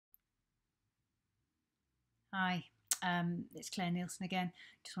Hi, it's Claire Nielsen again.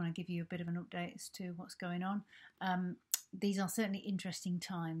 Just want to give you a bit of an update as to what's going on. These are certainly interesting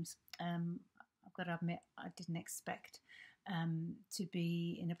times. I've got to admit, I didn't expect to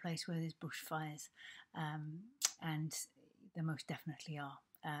be in a place where there's bushfires, and there most definitely are.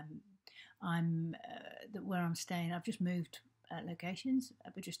 Where I'm staying. I've just moved locations,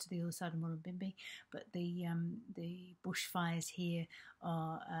 but just to the other side of Mullumbimby. But the bushfires here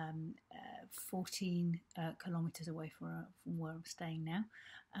are 14 kilometres away from where I'm staying now,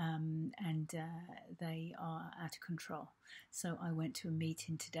 and they are out of control. So I went to a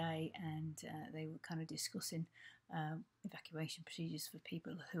meeting today, and they were kind of discussing evacuation procedures for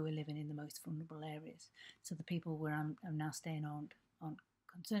people who are living in the most vulnerable areas. So the people where I'm now staying aren't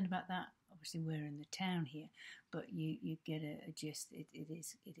concerned about that. Obviously, we're in the town here, but you get a gist. It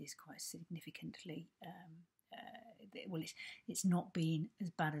is quite significantly. It's not been as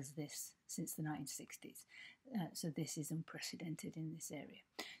bad as this since the 1960s. So this is unprecedented in this area.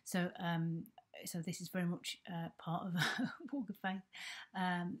 So this is very much part of a walk of faith.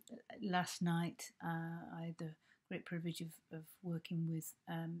 Last night, I had the great privilege of working with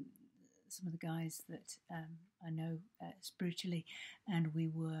some of the guys that I know spiritually, and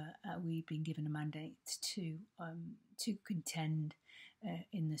we'd been given a mandate to contend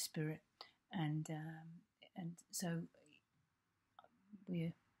in the spirit, and so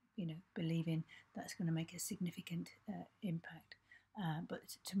we're believing that's going to make a significant impact.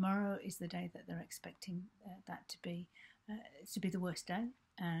 But tomorrow is the day that they're expecting that to be the worst day,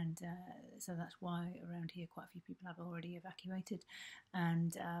 and so that's why around here quite a few people have already evacuated,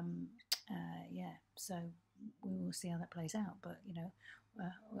 and so we will see how that plays out. But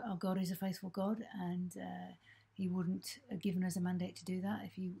our God is a faithful God, and He wouldn't have given us a mandate to do that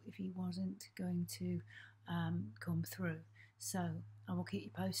if He wasn't going to come through. So I will keep you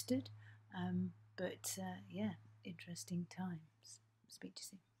posted. But interesting times. Speak to you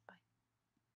soon.